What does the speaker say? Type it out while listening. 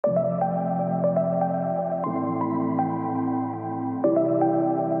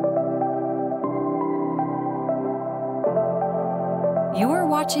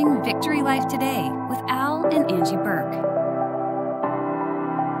watching Victory Life Today with Al and Angie Buhrke.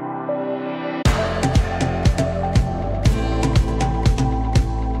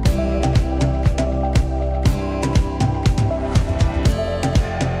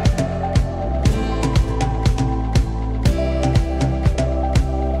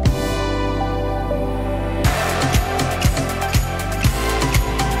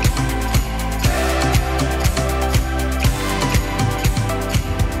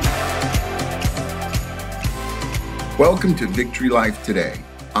 Welcome to Victory Life Today.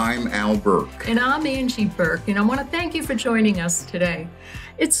 I'm Al Buhrke. And I'm Angie Buhrke, and I want to thank you for joining us today.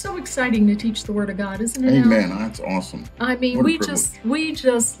 It's so exciting to teach the Word of God, isn't it? Amen. That's awesome. I mean, we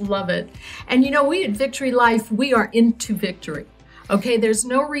just love it. And you know, we at Victory Life, we are into victory. Okay, there's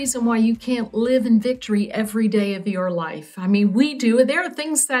no reason why you can't live in victory every day of your life. I mean, we do. There are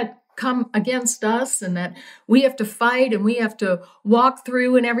things that come against us and that we have to fight and we have to walk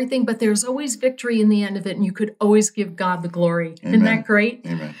through and everything, but there's always victory in the end of it, and you could always give God the glory. Amen. Isn't that great?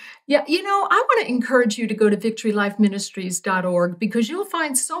 Amen. Yeah, you know, I want to encourage you to go to victorylifeministries.org because you'll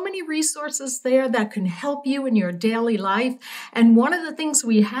find so many resources there that can help you in your daily life. And one of the things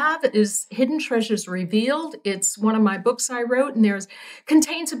we have is Hidden Treasures Revealed. It's one of my books I wrote, and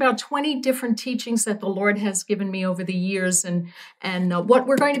contains about 20 different teachings that the Lord has given me over the years. And what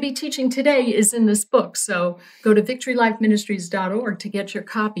we're going to be teaching today is in this book. So go to victorylifeministries.org to get your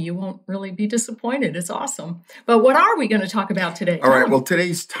copy. You won't really be disappointed. It's awesome. But what are we going to talk about today? All right. Well,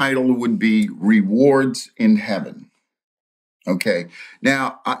 today's title would be Rewards in Heaven. Okay.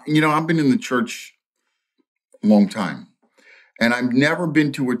 Now, I've been in the church a long time, and I've never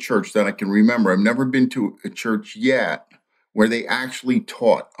been to a church that I can remember. I've never been to a church yet where they actually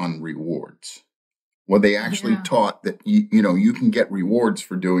taught on rewards. Where they actually taught that, you can get rewards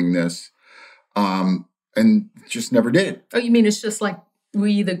for doing this, and just never did. Oh, you mean it's just like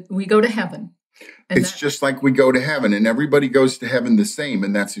we go to heaven? It's just like we go to heaven, and everybody goes to heaven the same,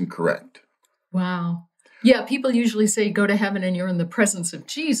 and that's incorrect. Wow. Yeah, people usually say go to heaven and you're in the presence of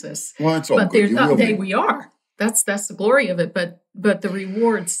Jesus. Well, that's all good. But we are. That's the glory of it. But the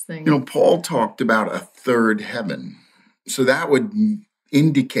rewards thing. Paul talked about a third heaven, so that would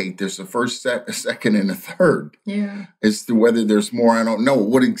indicate there's a first, a second, and a third. Yeah. As to whether there's more, I don't know.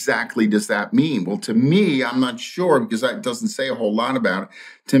 What exactly does that mean? Well, to me, I'm not sure because that doesn't say a whole lot about it.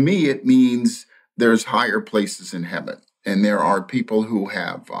 To me, it means there's higher places in heaven. And there are people who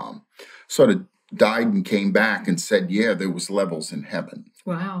have sort of died and came back and said, yeah, there was levels in heaven.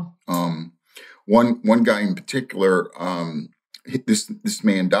 Wow. One guy in particular, this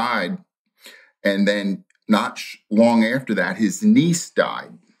man died, and then not long after that, his niece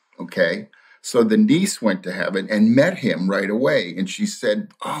died, okay? So the niece went to heaven and met him right away. And she said,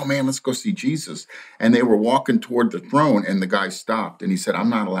 oh, man, let's go see Jesus. And they were walking toward the throne, and the guy stopped. And he said, I'm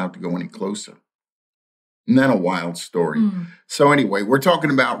not allowed to go any closer. Isn't that a wild story? Mm. So anyway, we're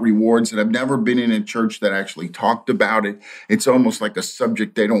talking about rewards, and I've never been in a church that actually talked about it. It's almost like a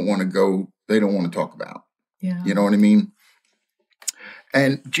subject they don't want to talk about. Yeah. You know what I mean?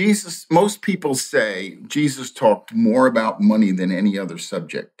 And most people say Jesus talked more about money than any other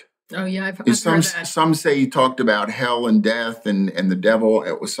subject. Oh, yeah, I've heard that. Some say he talked about hell and death and the devil.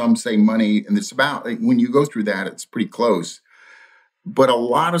 Some say money. And it's about, when you go through that, it's pretty close. But a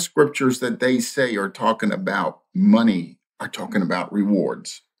lot of scriptures that they say are talking about money are talking about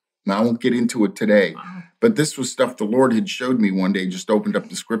rewards. Now, I won't get into it today, but this was stuff the Lord had showed me one day, just opened up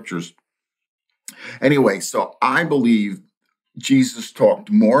the scriptures. Anyway, so I believe Jesus talked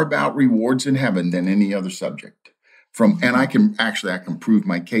more about rewards in heaven than any other subject. And I can prove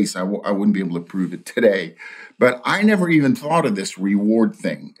my case. I wouldn't be able to prove it today, but I never even thought of this reward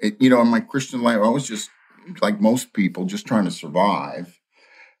thing. In my Christian life, I was just like most people, just trying to survive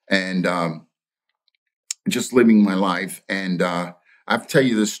and just living my life. And I have to tell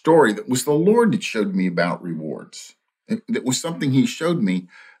you this story that was the Lord that showed me about rewards. It was something He showed me.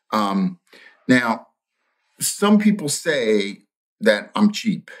 Now, some people say that I'm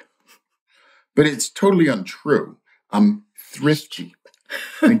cheap, but it's totally untrue. I'm thrifty.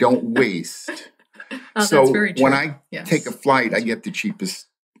 I don't waste. So that's very true. When I take a flight, I get the cheapest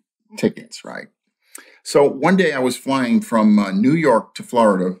tickets, right? So one day I was flying from New York to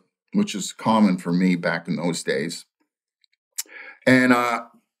Florida, which is common for me back in those days. And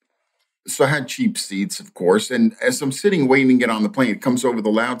so I had cheap seats, of course. And as I'm sitting waiting to get on the plane, it comes over the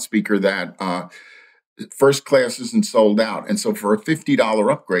loudspeaker that first class isn't sold out. And so for a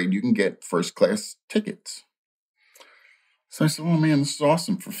 $50 upgrade, you can get first class tickets. So I said, oh, man, this is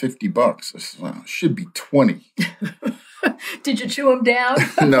awesome for $50. I said, well, it should be 20. Did you chew them down?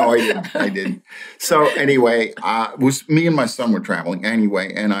 No, I didn't. So anyway, it was me and my son were traveling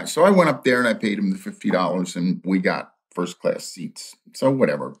anyway. And I went up there and I paid him the $50 and we got first class seats. So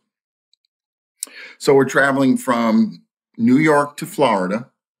whatever. So we're traveling from New York to Florida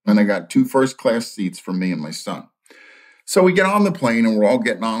and I got 2 first class seats for me and my son. So we get on the plane and we're all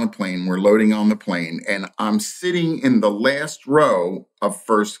getting on the plane. We're loading on the plane and I'm sitting in the last row of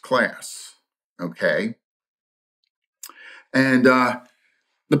first class. Okay. And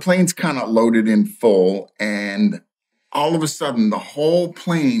the plane's kind of loaded in full. And all of a sudden, the whole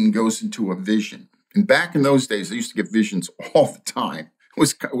plane goes into a vision. And back in those days, I used to get visions all the time.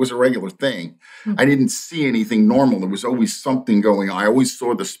 It was a regular thing. I didn't see anything normal. There was always something going on. I always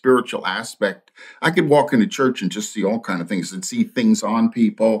saw the spiritual aspect. I could walk into church and just see all kinds of things. I'd see things on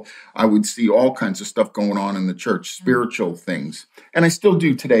people. I would see all kinds of stuff going on in the church, spiritual things. And I still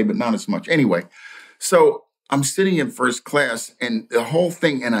do today, but not as much. Anyway, so I'm sitting in first class and the whole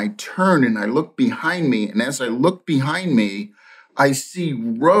thing, and I turn and I look behind me. And as I look behind me, I see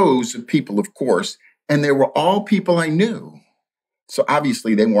rows of people, of course, and they were all people I knew. So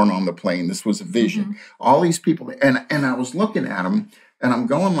obviously they weren't on the plane. This was a vision. Mm-hmm. All these people, and I was looking at them and I'm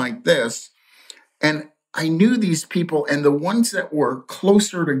going like this. And I knew these people, and the ones that were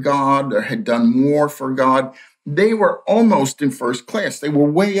closer to God or had done more for God, they were almost in first class. They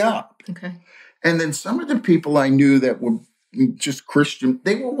were way up. Okay. And then some of the people I knew that were just Christian,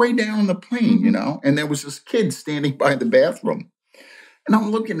 they were way down on the plane, mm-hmm. you know, and there was this kid standing by the bathroom. And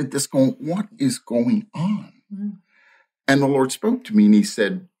I'm looking at this going, what is going on? Mm-hmm. And the Lord spoke to me and he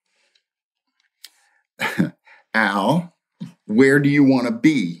said, Al, where do you want to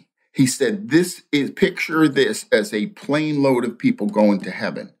be? He said, picture this as a plane load of people going to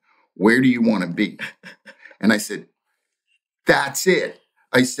heaven. Where do you want to be? And I said, that's it.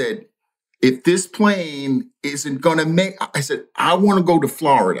 I said, if this plane isn't going to make, I said, I want to go to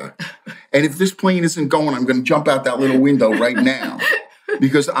Florida. And if this plane isn't going, I'm going to jump out that little window right now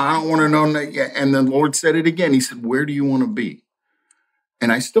because I don't want to know. And the Lord said it again. He said, where do you want to be?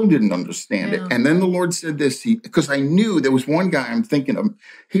 And I still didn't understand it. And then the Lord said this, because I knew there was one guy I'm thinking of,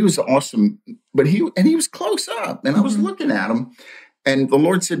 he was awesome, but he was close up and I was looking at him. And the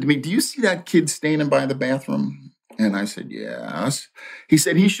Lord said to me, do you see that kid standing by the bathroom? And I said, yes. He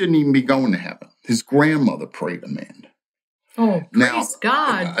said he shouldn't even be going to heaven. His grandmother prayed him in. Oh, praise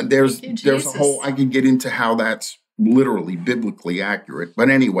God. There's a whole, I can get into how that's literally biblically accurate.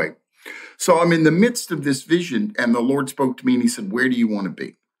 But anyway, so I'm in the midst of this vision and the Lord spoke to me and he said, where do you want to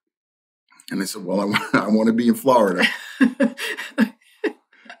be? And I said, well, I want to be in Florida.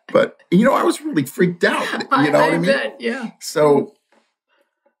 But, I was really freaked out. You know what I mean? Bet, yeah. So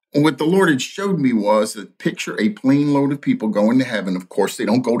what the Lord had showed me was that picture a plane load of people going to heaven. Of course, they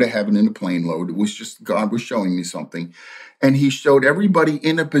don't go to heaven in a plane load. It was just God was showing me something. And he showed everybody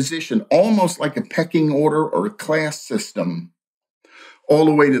in a position, almost like a pecking order or a class system, all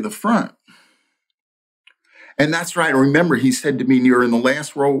the way to the front. And that's right. Remember, he said to me, you're in the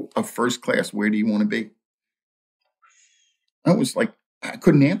last row of first class. Where do you want to be? I was like, I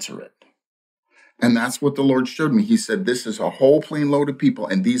couldn't answer it. And that's what the Lord showed me. He said, this is a whole plane load of people.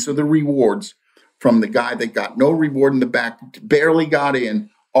 And these are the rewards from the guy that got no reward in the back, barely got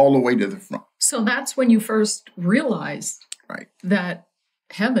in, all the way to the front. So that's when you first realized that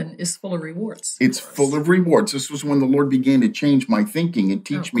heaven is full of rewards. It's full of rewards. This was when the Lord began to change my thinking and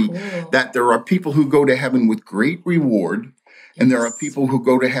teach me that there are people who go to heaven with great reward. And there are people who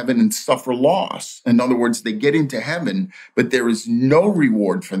go to heaven and suffer loss. In other words, they get into heaven, but there is no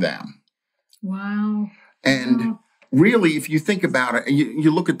reward for them. Wow. And really, if you think about it,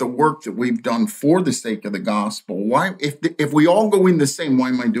 you look at the work that we've done for the sake of the gospel, why, if we all go in the same, why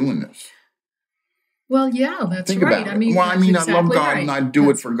am I doing this? Well, yeah, that's Think right. about it. I love God and I do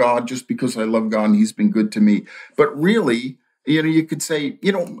it for God just because I love God and he's been good to me. But really, you could say,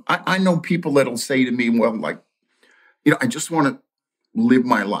 I know people that'll say to me, well, like, I just want to live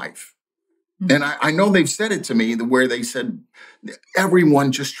my life. And I know they've said it to me where they said,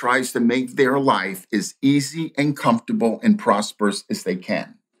 everyone just tries to make their life as easy and comfortable and prosperous as they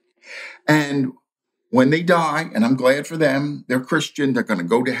can. And when they die, and I'm glad for them, they're Christian, they're going to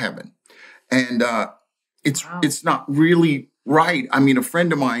go to heaven. And it's not really right. I mean, a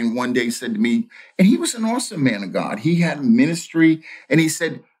friend of mine one day said to me, and he was an awesome man of God. He had a ministry, and he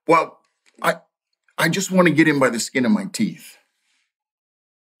said, well, I just want to get in by the skin of my teeth.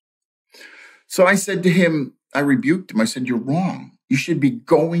 So I said to him, I rebuked him. I said, you're wrong. You should be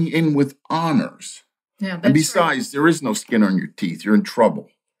going in with honors. Yeah, that's and besides, right. There is no skin on your teeth. You're in trouble.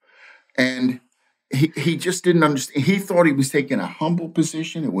 And he just didn't understand. He thought he was taking a humble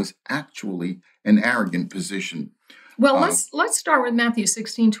position. It was actually an arrogant position. Well, let's start with Matthew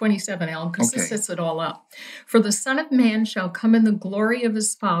 16:27, Alan, because this sets it all up. For the Son of Man shall come in the glory of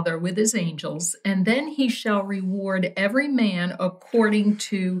his Father with his angels, and then he shall reward every man according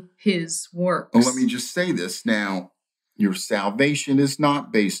to his works. Well, let me just say this now. Your salvation is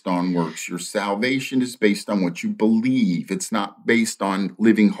not based on works. Your salvation is based on what you believe. It's not based on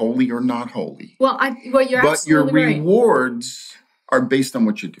living holy or not holy. Well, you're but your absolutely right. rewards are based on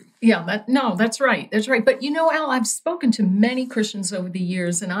what you do. Yeah, that's right. That's right. But Al, I've spoken to many Christians over the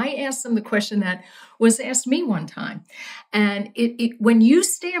years, and I asked them the question that was asked me one time. And when you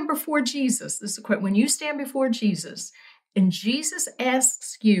stand before Jesus, this is a question, when you stand before Jesus, and Jesus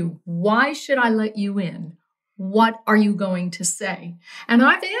asks you, why should I let you in? What are you going to say? And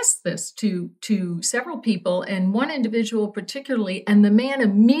I've asked this to several people, and one individual particularly, and the man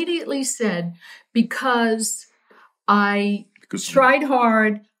immediately said, because I tried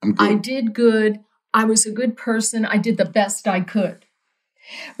hard, I did good, I was a good person, I did the best I could.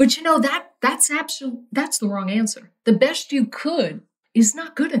 But that's the wrong answer. The best you could is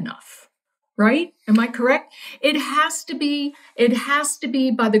not good enough. Right? Am I correct? It has to be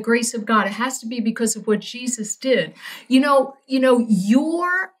by the grace of God. It has to be because of what Jesus did. Your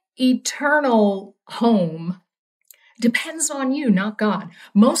eternal home depends on you, not God.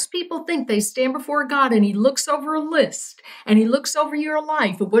 Most people think they stand before God and he looks over a list and he looks over your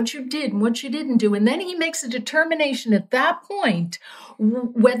life of what you did and what you didn't do. And then he makes a determination at that point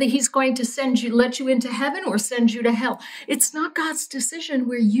whether he's going to let you into heaven or send you to hell. It's not God's decision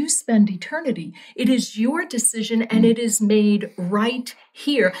where you spend eternity. It is your decision, and it is made right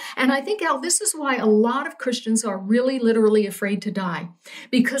here. And I think, Al, this is why a lot of Christians are really literally afraid to die,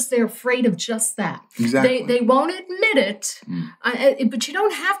 because they're afraid of just that. Exactly. They won't admit it, but you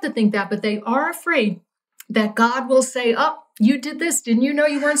don't have to think that, but they are afraid that God will say, oh, you did this. Didn't you know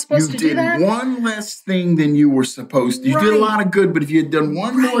you weren't supposed to do that? You did one less thing than you were supposed to. You did a lot of good, but if you had done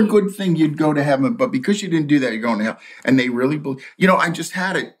one more good thing, you'd go to heaven. But because you didn't do that, you're going to hell. And they really believe. I just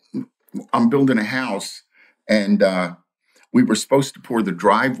had it. I'm building a house, and we were supposed to pour the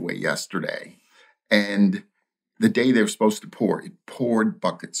driveway yesterday. And the day they were supposed to pour, it poured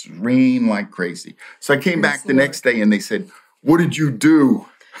buckets, rain like crazy. So I came back the next day, and they said, what did you do?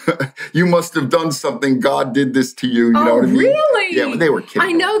 You must have done something. God did this to you. You know what I mean? Really? Yeah, they were kidding.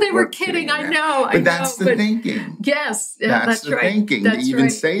 I know they were kidding. I know. But that's the thinking. Yes, that's the right. thinking to even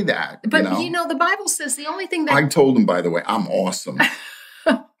say that. But the Bible says the only thing that I told them, by the way, I'm awesome.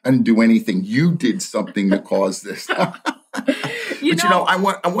 I didn't do anything. You did something to cause this. But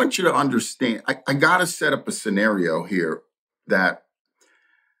I want you to understand. I got to set up a scenario here that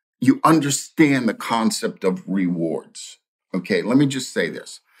you understand the concept of rewards. Okay, let me just say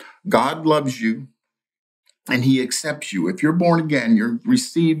this. God loves you and he accepts you. If you're born again, you're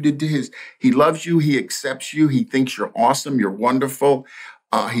received into he loves you, he accepts you, he thinks you're awesome, you're wonderful.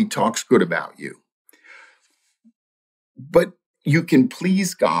 He talks good about you. But you can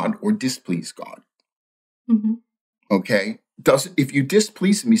please God or displease God. Mm-hmm. Okay? If you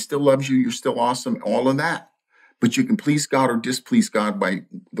displease him, he still loves you, you're still awesome, all of that. But you can please God or displease God by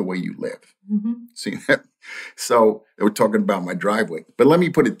the way you live. Mm-hmm. See that? So they were talking about my driveway. But let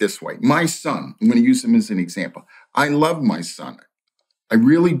me put it this way. My son, I'm going to use him as an example. I love my son. I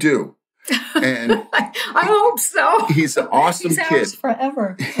really do. And I hope so. He's an awesome kid. He's ours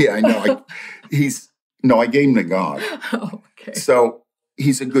forever. Yeah, I know. I gave him to God. Oh, okay. So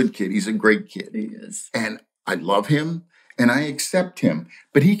he's a good kid. He's a great kid. He is. And I love him and I accept him.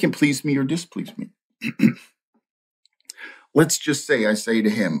 But he can please me or displease me. Let's just say I say to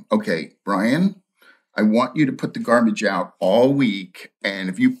him, okay, Brian, I want you to put the garbage out all week. And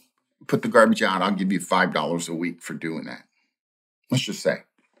if you put the garbage out, I'll give you $5 a week for doing that. Let's just say.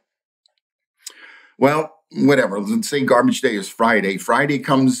 Well, whatever. Let's say garbage day is Friday. Friday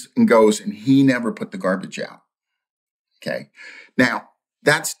comes and goes and he never put the garbage out. Okay. Now,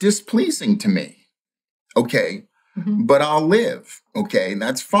 that's displeasing to me. Okay. Mm-hmm. But I'll live. Okay. And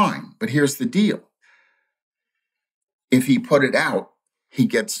that's fine. But here's the deal. If he put it out, he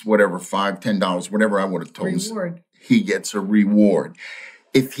gets whatever, $5, $10, whatever I would have told him. He gets a reward.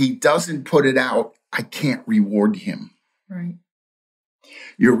 If he doesn't put it out, I can't reward him. Right.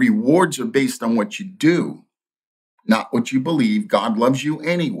 Your rewards are based on what you do, not what you believe. God loves you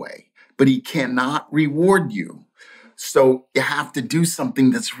anyway, but he cannot reward you. So you have to do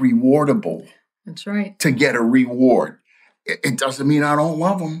something that's rewardable. That's right. To get a reward. It doesn't mean I don't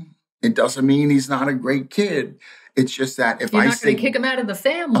love him. It doesn't mean he's not a great kid. It's just that if You're not going to kick him out of the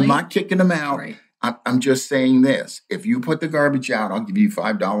family. I'm not kicking him out. Right. I'm just saying this. If you put the garbage out, I'll give you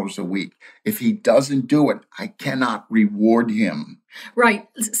 $5 a week. If he doesn't do it, I cannot reward him. Right.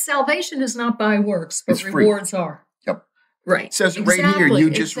 Salvation is not by works, but rewards are. Right. It says it right here. You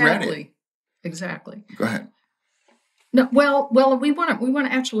just read it. Exactly. Go ahead. No, well, we want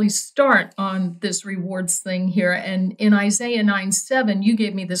to actually start on this rewards thing here. And in Isaiah 9:7, you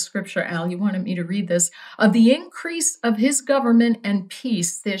gave me the scripture, Al. You wanted me to read this. Of the increase of his government and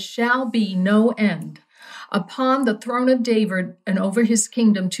peace, there shall be no end upon the throne of David and over his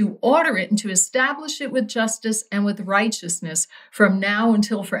kingdom, to order it and to establish it with justice and with righteousness from now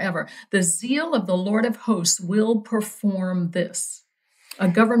until forever. The zeal of the Lord of hosts will perform this. A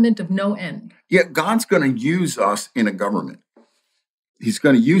government of no end. Yeah, God's going to use us in a government. He's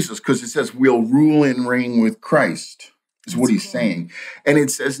going to use us because it says we'll rule and reign with Christ, is what he's saying. And it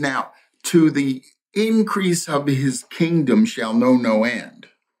says now, to the increase of his kingdom shall know no end.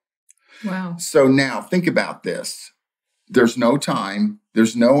 Wow. So now think about this. There's no time.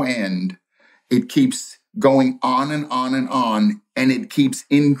 There's no end. It keeps going on and on and on, and it keeps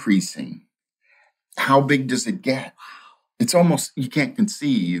increasing. How big does it get? It's almost, you can't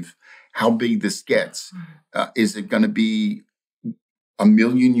conceive how big this gets. Is it going to be 1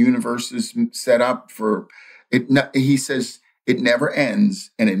 million universes set up for it? He says it never ends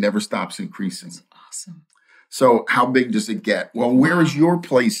and it never stops increasing. That's awesome. So how big does it get? Well, where is your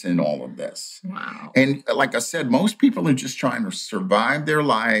place in all of this? Wow. And like I said, most people are just trying to survive their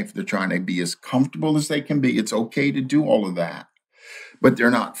life. They're trying to be as comfortable as they can be. It's okay to do all of that. But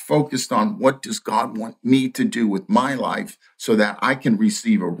they're not focused on what does God want me to do with my life so that I can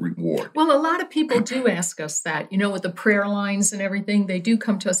receive a reward. Well, a lot of people do ask us that, with the prayer lines and everything. They do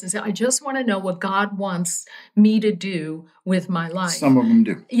come to us and say, I just want to know what God wants me to do with my life. Some of them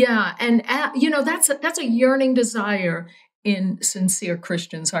do. Yeah. And, that's a yearning desire in sincere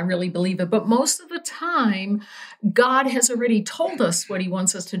Christians. I really believe it. But most of the time, God has already told us what he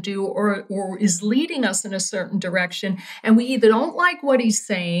wants us to do or is leading us in a certain direction. And we either don't like what he's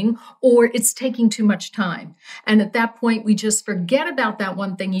saying or it's taking too much time. And at that point, we just forget about that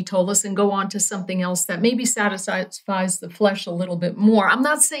one thing he told us and go on to something else that maybe satisfies the flesh a little bit more. I'm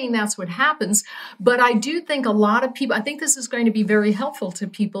not saying that's what happens, but I do think a lot of people, I think this is going to be very helpful to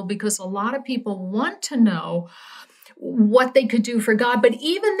people because a lot of people want to know what they could do for God. But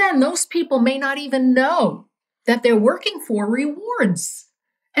even then, those people may not even know that they're working for rewards.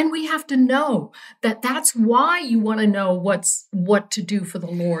 And we have to know that that's why you want to know what to do for the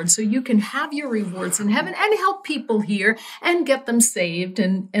Lord. So you can have your rewards in heaven and help people here and get them saved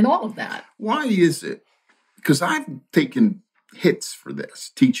and all of that. Why is it? Because I've taken hits for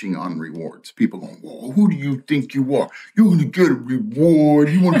this, teaching on rewards. People going, well, who do you think you are? You're going to get a reward.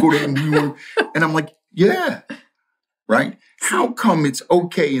 You want to go to that reward? And I'm like, yeah. Right? How come it's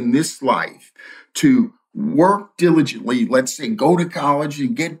okay in this life to work diligently, let's say go to college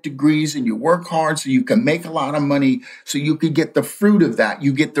and get degrees and you work hard so you can make a lot of money so you can get the fruit of that.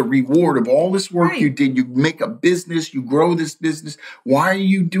 You get the reward of all this work you did. You make a business, you grow this business. Why are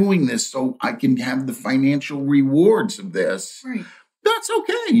you doing this? So I can have the financial rewards of this. Right. That's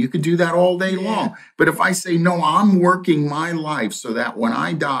okay. You could do that all day long. But if I say, no, I'm working my life so that when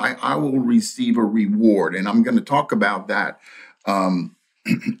I die, I will receive a reward. And I'm going to talk about that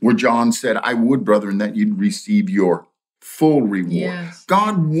where John said, I would, brethren, that you'd receive your full reward. Yes.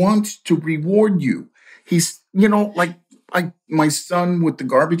 God wants to reward you. He's, like my son with the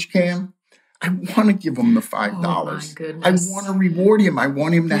garbage can. I want to give him the $5. Oh, my goodness. I want to reward him. I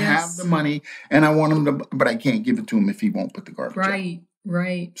want him to have the money, and I want him to, but I can't give it to him if he won't put the garbage out.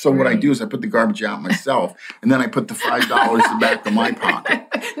 Right. So what I do is I put the garbage out myself, and then I put the $5 in the back of my pocket.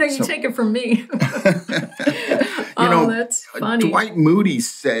 No, you take it from me. That's funny. Dwight Moody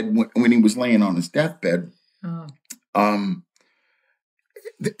said when he was laying on his deathbed,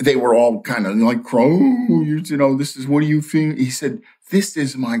 they were all kind of like, this is, what do you feel? He said, this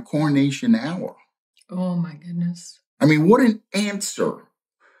is my coronation hour. Oh, my goodness. I mean, what an answer.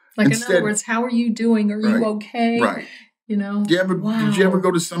 Like, in other words, how are you doing? Are you okay? Right. Did you ever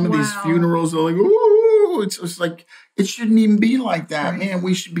go to some of these funerals? They're like, ooh, it's just like, it shouldn't even be like that. Right. Man,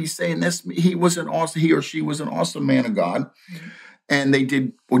 we should be saying this. He or she was an awesome man of God. Mm-hmm. And they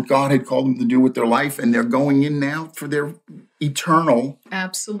did what God had called them to do with their life. And they're going in now for their eternal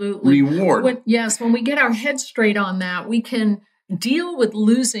reward. When we get our heads straight on that, we can deal with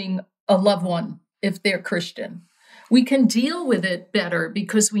losing a loved one if they're Christian. We can deal with it better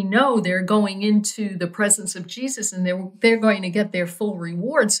because we know they're going into the presence of Jesus and they're going to get their full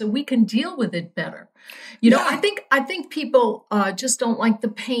reward. So we can deal with it better. I think people just don't like the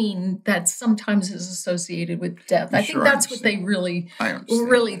pain that sometimes is associated with death. I think that's what they really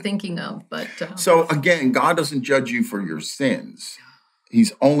thinking of. But so again, God doesn't judge you for your sins.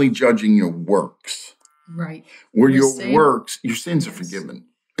 He's only judging your works. Right. Where your works, your sins are forgiven.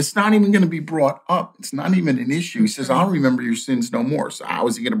 It's not even going to be brought up. It's not even an issue. He says, I'll remember your sins no more. So how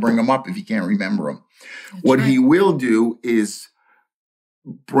is he going to bring them up if he can't remember them? What he will do is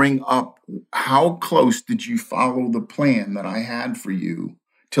bring up, how close did you follow the plan that I had for you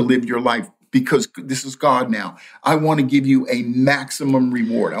to live your life? Because this is God now. I want to give you a maximum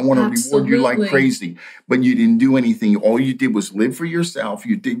reward. I want to reward you like crazy, but you didn't do anything. All you did was live for yourself.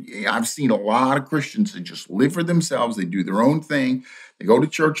 I've seen a lot of Christians that just live for themselves. They do their own thing. They go to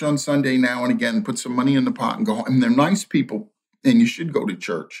church on Sunday now and again, put some money in the pot and go home. And they're nice people, and you should go to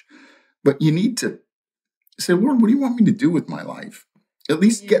church. But you need to say, Lord, what do you want me to do with my life? At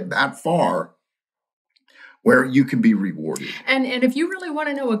least get that far where you can be rewarded. And if you really want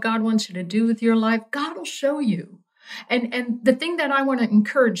to know what God wants you to do with your life, God will show you. And the thing that I want to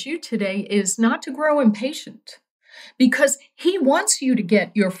encourage you today is not to grow impatient, because he wants you to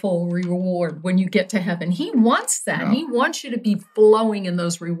get your full reward when you get to heaven. He wants that. Yeah. He wants you to be flowing in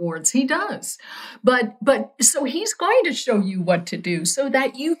those rewards. He does. But so he's going to show you what to do so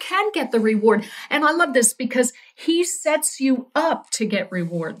that you can get the reward. And I love this because he sets you up to get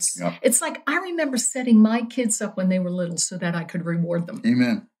rewards. Yeah. It's like, I remember setting my kids up when they were little so that I could reward them.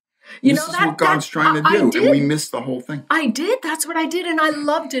 Amen. This is what God's trying to do, and we missed the whole thing. I did. That's what I did, and I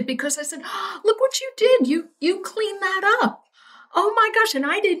loved it because I said, look what you did. You cleaned that up. Oh my gosh, and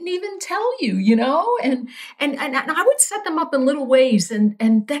I didn't even tell you, and I would set them up in little ways, and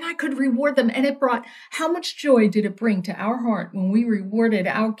then I could reward them, and it brought, how much joy did it bring to our heart when we rewarded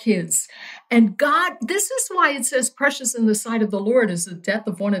our kids? And God, this is why it says precious in the sight of the Lord is the death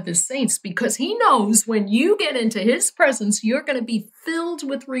of one of his saints, because he knows when you get into his presence, you're going to be filled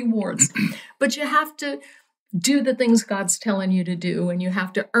with rewards, but you have to do the things God's telling you to do, and you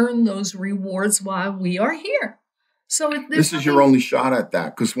have to earn those rewards while we are here. So this is your only shot at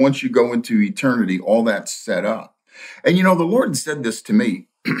that, because once you go into eternity, all that's set up. And the Lord said this to me.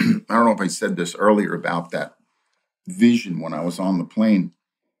 I don't know if I said this earlier about that vision when I was on the plane.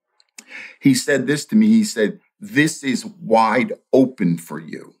 He said this to me. He said, this is wide open for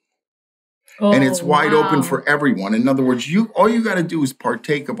you. Oh, and it's wide open for everyone. In other words, all you got to do is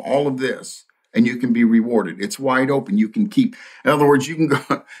partake of all of this, and you can be rewarded. It's wide open. You can keep. In other words, you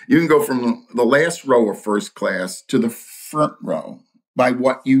can go from the last row of first class to the front row by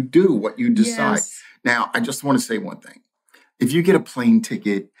what you do, what you decide. Yes. Now, I just want to say one thing. If you get a plane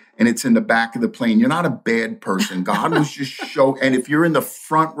ticket and it's in the back of the plane, you're not a bad person. God was just and if you're in the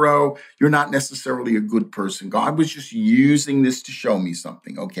front row, you're not necessarily a good person. God was just using this to show me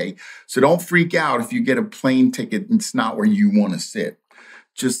something, okay? So don't freak out if you get a plane ticket and it's not where you want to sit.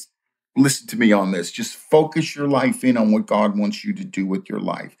 Just listen to me on this. Just focus your life in on what God wants you to do with your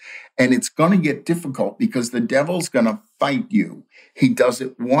life. And it's going to get difficult because the devil's going to fight you. He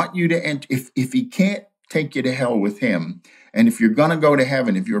doesn't want you to enter. If he can't take you to hell with him, and if you're going to go to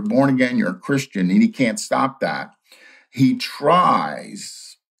heaven, if you're born again, you're a Christian, and he can't stop that, he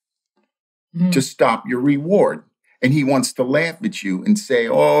tries to stop your reward. And he wants to laugh at you and say,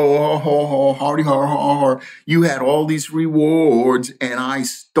 hardy, you had all these rewards and I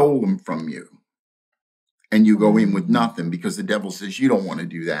stole them from you. And you go in with nothing because the devil says, you don't want to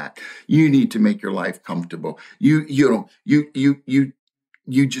do that. You need to make your life comfortable. You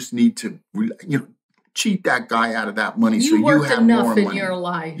just need to, cheat that guy out of that money so you have more money. In your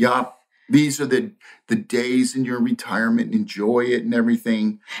life. Yup. These are the days in your retirement. Enjoy it and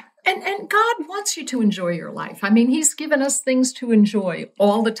everything. And God wants you to enjoy your life. I mean, he's given us things to enjoy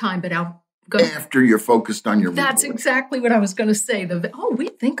all the time, but after you're focused on your That's reward. Exactly what I was going to say. We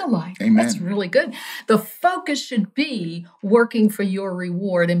think alike. Amen. That's really good. The focus should be working for your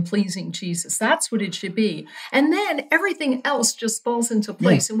reward and pleasing Jesus. That's what it should be. And then everything else just falls into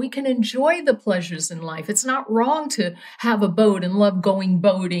place, and we can enjoy the pleasures in life. It's not wrong to have a boat and love going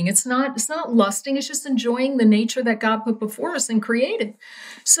boating. It's not lusting. It's just enjoying the nature that God put before us and created.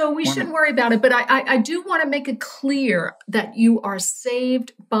 So we shouldn't worry about it. But I do want to make it clear that you are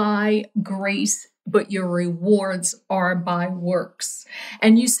saved by grace, but your rewards are by works.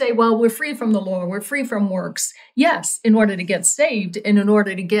 And you say, well, we're free from the law, we're free from works. Yes, in order to get saved and in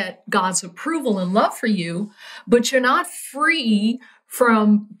order to get God's approval and love for you, but you're not free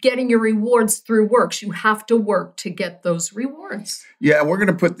from getting your rewards through works. You have to work to get those rewards. Yeah, we're going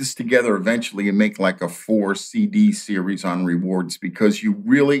to put this together eventually and make like a 4 CD series on rewards, because you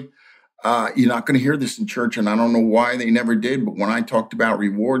really... you're not going to hear this in church, and I don't know why they never did, but when I talked about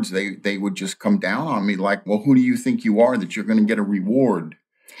rewards, they would just come down on me like, well, who do you think you are that you're going to get a reward?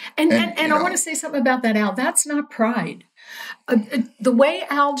 And I want to say something about that, Al. That's not pride. The way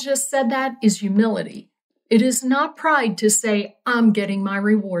Al just said that is humility. It is not pride to say, I'm getting my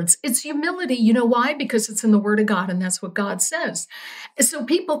rewards. It's humility. You know why? Because it's in the Word of God, and that's what God says. So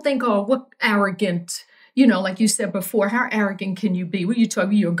people think, oh, what arrogant, like you said before, how arrogant can you be? Well,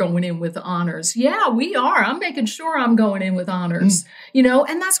 you're going in with honors. Yeah, we are. I'm making sure I'm going in with honors,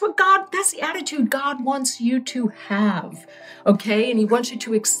 and that's that's the attitude God wants you to have. Okay. And he wants you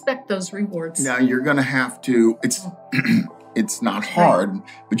to expect those rewards. Now you're going to have to, it's not hard,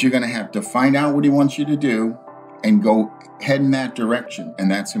 but you're going to have to find out what he wants you to do and go head in that direction.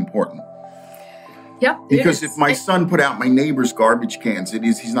 And that's important. Yep. Because if my son put out my neighbor's garbage cans,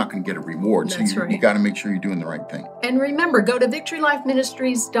 he's not going to get a reward. That's so you got to make sure you're doing the right thing. And remember, go to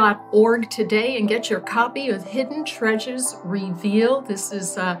victorylifeministries.org today and get your copy of Hidden Treasures Revealed. This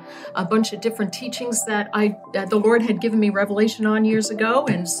is a bunch of different teachings that the Lord had given me revelation on years ago,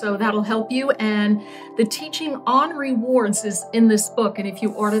 and so that'll help you. And the teaching on rewards is in this book, and if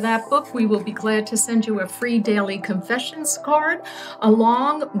you order that book, we will be glad to send you a free daily confessions card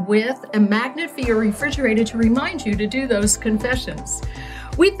along with a magnet for your refrigerator to remind you to do those confessions.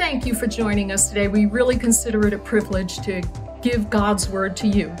 We thank you for joining us today. We really consider it a privilege to give God's word to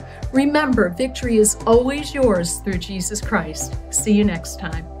you. Remember, victory is always yours through Jesus Christ. See you next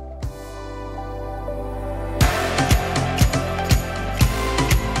time.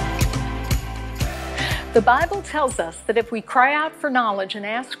 The Bible tells us that if we cry out for knowledge and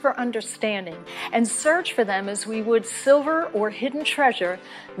ask for understanding and search for them as we would silver or hidden treasure,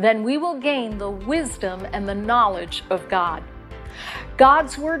 then we will gain the wisdom and the knowledge of God.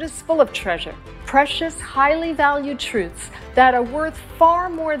 God's Word is full of treasure, precious, highly valued truths that are worth far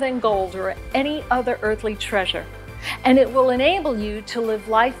more than gold or any other earthly treasure, and it will enable you to live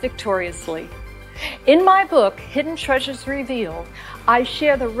life victoriously. In my book, Hidden Treasures Revealed, I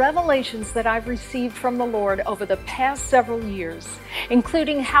share the revelations that I've received from the Lord over the past several years,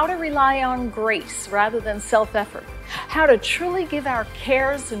 including how to rely on grace rather than self-effort, how to truly give our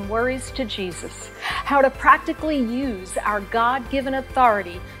cares and worries to Jesus, how to practically use our God-given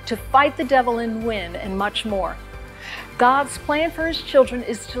authority to fight the devil and win, and much more. God's plan for His children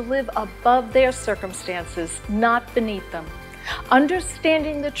is to live above their circumstances, not beneath them.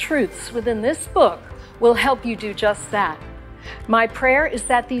 Understanding the truths within this book will help you do just that. My prayer is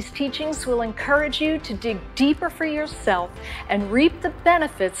that these teachings will encourage you to dig deeper for yourself and reap the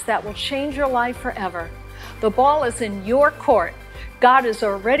benefits that will change your life forever. The ball is in your court. God has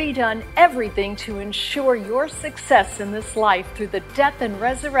already done everything to ensure your success in this life through the death and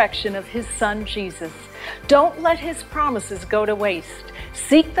resurrection of His Son, Jesus. Don't let His promises go to waste.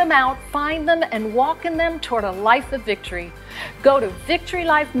 Seek them out, find them, and walk in them toward a life of victory. Go to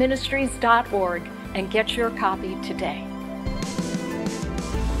victorylifeministries.org and get your copy today.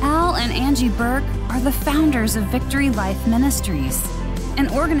 Al and Angie Buhrke are the founders of Victory Life Ministries, an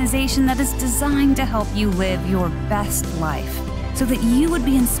organization that is designed to help you live your best life so that you would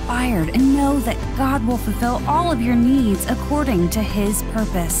be inspired and know that God will fulfill all of your needs according to His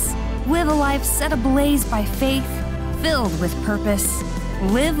purpose. Live a life set ablaze by faith, filled with purpose.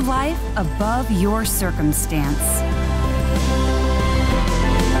 Live life above your circumstance.